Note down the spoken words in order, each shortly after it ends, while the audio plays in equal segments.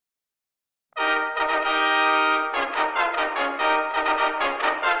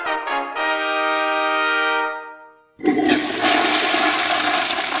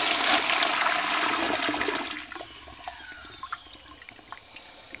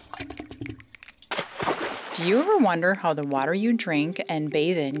Do you ever wonder how the water you drink and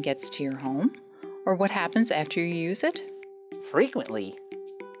bathe in gets to your home? Or what happens after you use it? Frequently.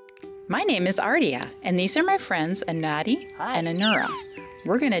 My name is Ardia, and these are my friends Anadi and Anura.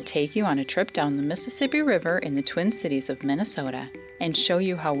 We're going to take you on a trip down the Mississippi River in the Twin Cities of Minnesota and show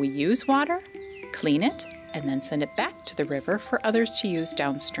you how we use water, clean it, and then send it back to the river for others to use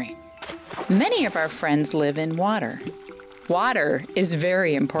downstream. Many of our friends live in water. Water is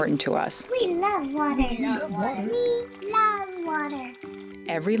very important to us. We love water. We love water.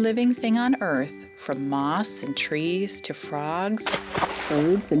 Every living thing on Earth, from moss and trees to frogs,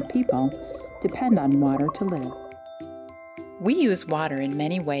 birds, and people, depend on water to live. We use water in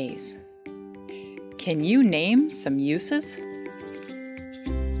many ways. Can you name some uses?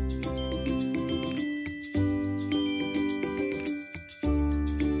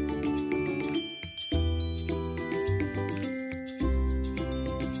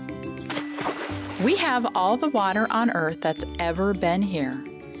 We have all the water on Earth that's ever been here,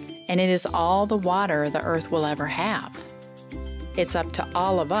 and it is all the water the Earth will ever have. It's up to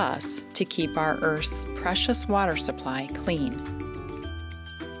all of us to keep our Earth's precious water supply clean.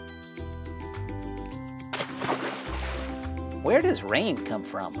 Where does rain come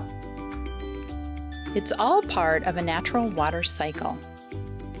from? It's all part of a natural water cycle.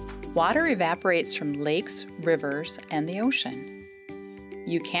 Water evaporates from lakes, rivers, and the ocean.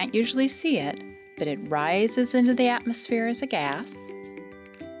 You can't usually see it, but it rises into the atmosphere as a gas.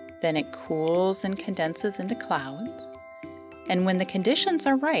 Then it cools and condenses into clouds. And when the conditions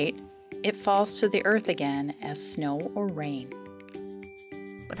are right, it falls to the earth again as snow or rain.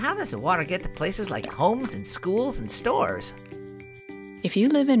 But how does the water get to places like homes and schools and stores? If you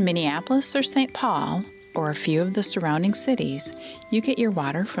live in Minneapolis or St. Paul, or a few of the surrounding cities, you get your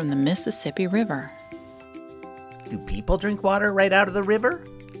water from the Mississippi River. Do people drink water right out of the river?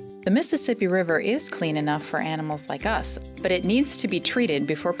 The Mississippi River is clean enough for animals like us, but it needs to be treated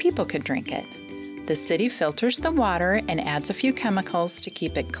before people can drink it. The city filters the water and adds a few chemicals to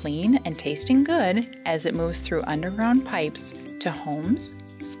keep it clean and tasting good as it moves through underground pipes to homes,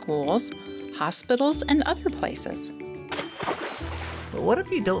 schools, hospitals, and other places. But what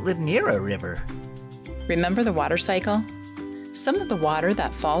if you don't live near a river? Remember the water cycle? Some of the water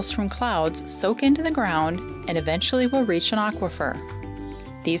that falls from clouds soak into the ground and eventually will reach an aquifer.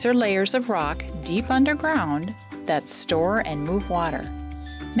 These are layers of rock deep underground that store and move water.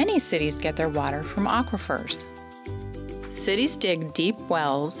 Many cities get their water from aquifers. Cities dig deep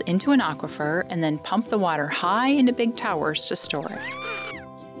wells into an aquifer and then pump the water high into big towers to store it.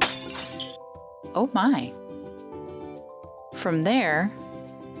 Oh my! From there,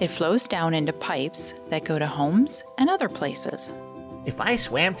 it flows down into pipes that go to homes and other places. If I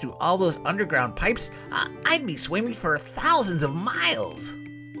swam through all those underground pipes, I'd be swimming for thousands of miles.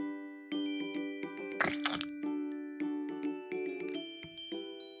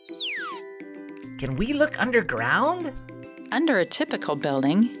 Can we look underground? Under a typical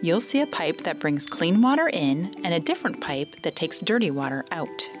building, you'll see a pipe that brings clean water in and a different pipe that takes dirty water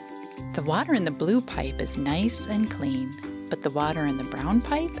out. The water in the blue pipe is nice and clean, but the water in the brown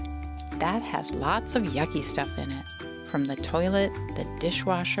pipe, that has lots of yucky stuff in it. From the toilet, the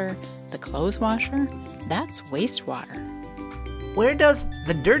dishwasher, the clothes washer, that's wastewater. Where does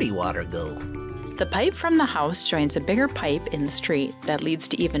the dirty water go? The pipe from the house joins a bigger pipe in the street that leads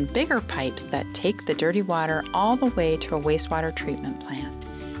to even bigger pipes that take the dirty water all the way to a wastewater treatment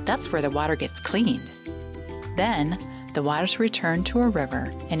plant. That's where the water gets cleaned. Then, the water's returned to a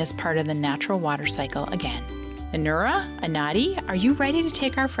river and is part of the natural water cycle again. Anura, Anadi, are you ready to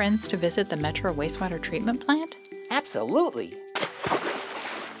take our friends to visit the Metro Wastewater Treatment Plant? Absolutely.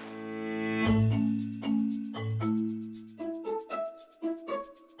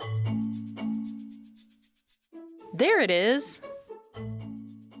 There it is!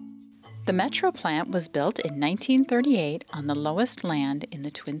 The Metro plant was built in 1938 on the lowest land in the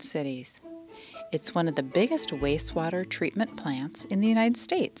Twin Cities. It's one of the biggest wastewater treatment plants in the United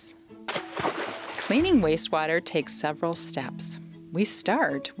States. Cleaning wastewater takes several steps. We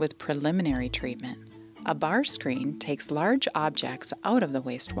start with preliminary treatment. A bar screen takes large objects out of the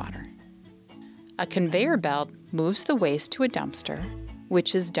wastewater. A conveyor belt moves the waste to a dumpster,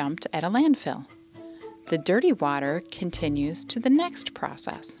 which is dumped at a landfill. The dirty water continues to the next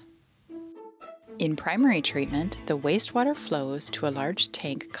process. In primary treatment, the wastewater flows to a large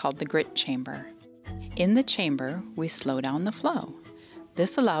tank called the grit chamber. In the chamber, we slow down the flow.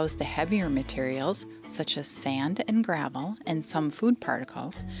 This allows the heavier materials, such as sand and gravel and some food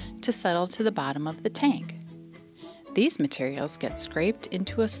particles, to settle to the bottom of the tank. These materials get scraped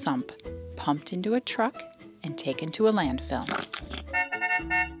into a sump, pumped into a truck, and taken to a landfill.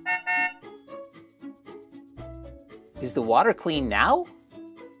 Is the water clean now?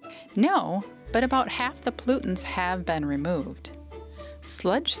 No, but about half the pollutants have been removed.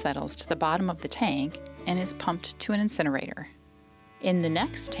 Sludge settles to the bottom of the tank and is pumped to an incinerator. In the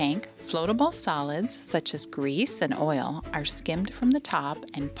next tank, floatable solids such as grease and oil are skimmed from the top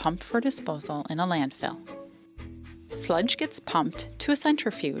and pumped for disposal in a landfill. Sludge gets pumped to a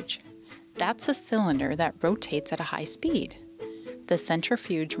centrifuge. That's a cylinder that rotates at a high speed. The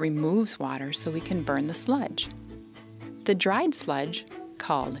centrifuge removes water so we can burn the sludge. The dried sludge,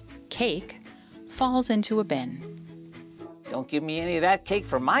 called cake, falls into a bin. Don't give me any of that cake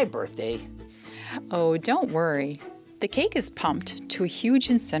for my birthday. Oh, don't worry. The cake is pumped to a huge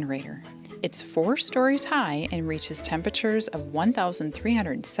incinerator. It's 4 stories high and reaches temperatures of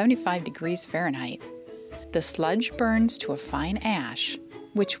 1,375 degrees Fahrenheit. The sludge burns to a fine ash,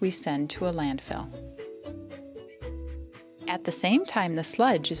 which we send to a landfill. At the same time the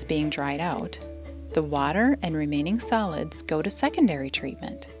sludge is being dried out, the water and remaining solids go to secondary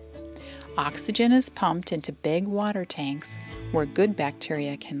treatment. Oxygen is pumped into big water tanks where good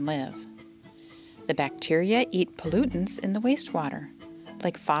bacteria can live. The bacteria eat pollutants in the wastewater,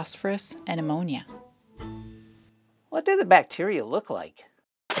 like phosphorus and ammonia. What do the bacteria look like?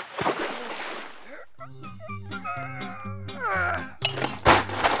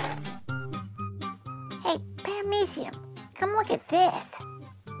 Hey, Paramecium, come look at this.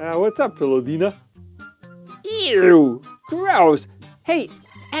 What's up, Philodina? Ew! Gross! Hey,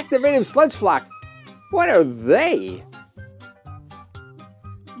 activated sludge flock! What are they?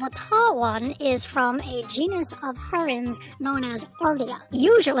 The tall one is from a genus of herons known as Ardea.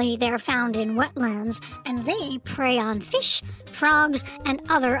 Usually they're found in wetlands, and they prey on fish, frogs, and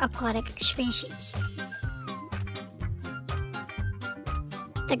other aquatic species.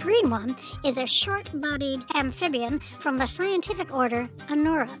 The green one is a short-bodied amphibian from the scientific order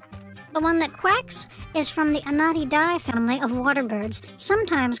Anura. The one that quacks is from the Anatidae family of water birds,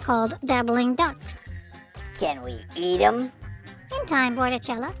 sometimes called dabbling ducks. Can we eat them? In time,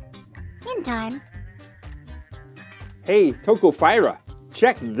 Bordicella. In time. Hey, Tocophyra,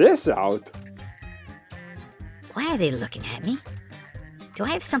 check this out. Why are they looking at me? Do I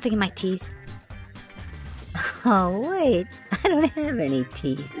have something in my teeth? Oh, wait, I don't have any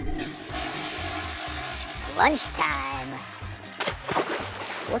teeth. Lunchtime.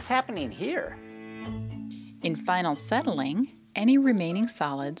 What's happening here? In final settling, any remaining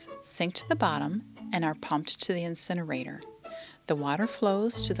solids sink to the bottom and are pumped to the incinerator. The water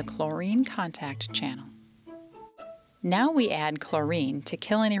flows to the chlorine contact channel. Now we add chlorine to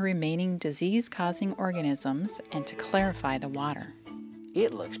kill any remaining disease-causing organisms and to clarify the water.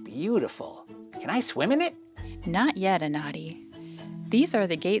 It looks beautiful. Can I swim in it? Not yet, Anati. These are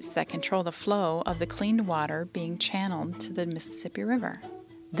the gates that control the flow of the cleaned water being channeled to the Mississippi River.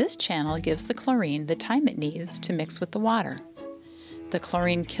 This channel gives the chlorine the time it needs to mix with the water. The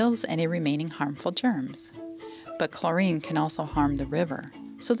chlorine kills any remaining harmful germs. But chlorine can also harm the river,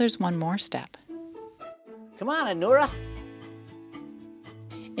 so there's one more step. Come on, Anura.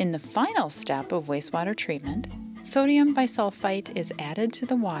 In the final step of wastewater treatment, sodium bisulfite is added to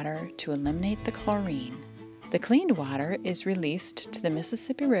the water to eliminate the chlorine. The cleaned water is released to the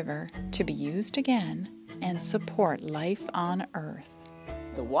Mississippi River to be used again and support life on Earth.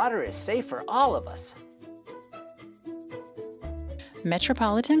 The water is safe for all of us.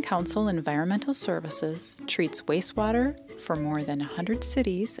 Metropolitan Council Environmental Services treats wastewater for more than 100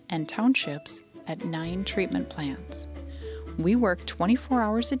 cities and townships at 9 treatment plants. We work 24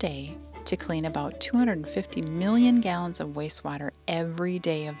 hours a day to clean about 250 million gallons of wastewater every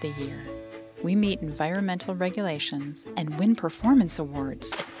day of the year. We meet environmental regulations and win performance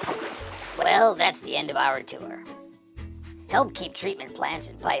awards. Well, that's the end of our tour. Help keep treatment plants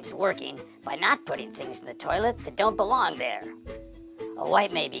and pipes working by not putting things in the toilet that don't belong there. A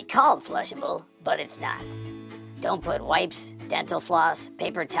wipe may be called flushable, but it's not. Don't put wipes, dental floss,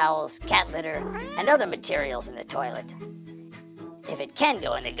 paper towels, cat litter, and other materials in the toilet. If it can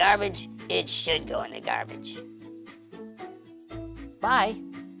go in the garbage, it should go in the garbage. Bye.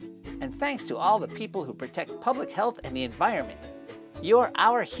 And thanks to all the people who protect public health and the environment. You're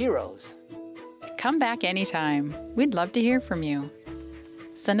our heroes. Come back anytime. We'd love to hear from you.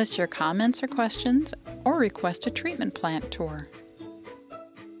 Send us your comments or questions, or request a treatment plant tour.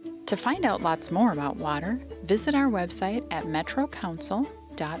 To find out lots more about water, visit our website at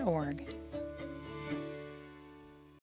metrocouncil.org.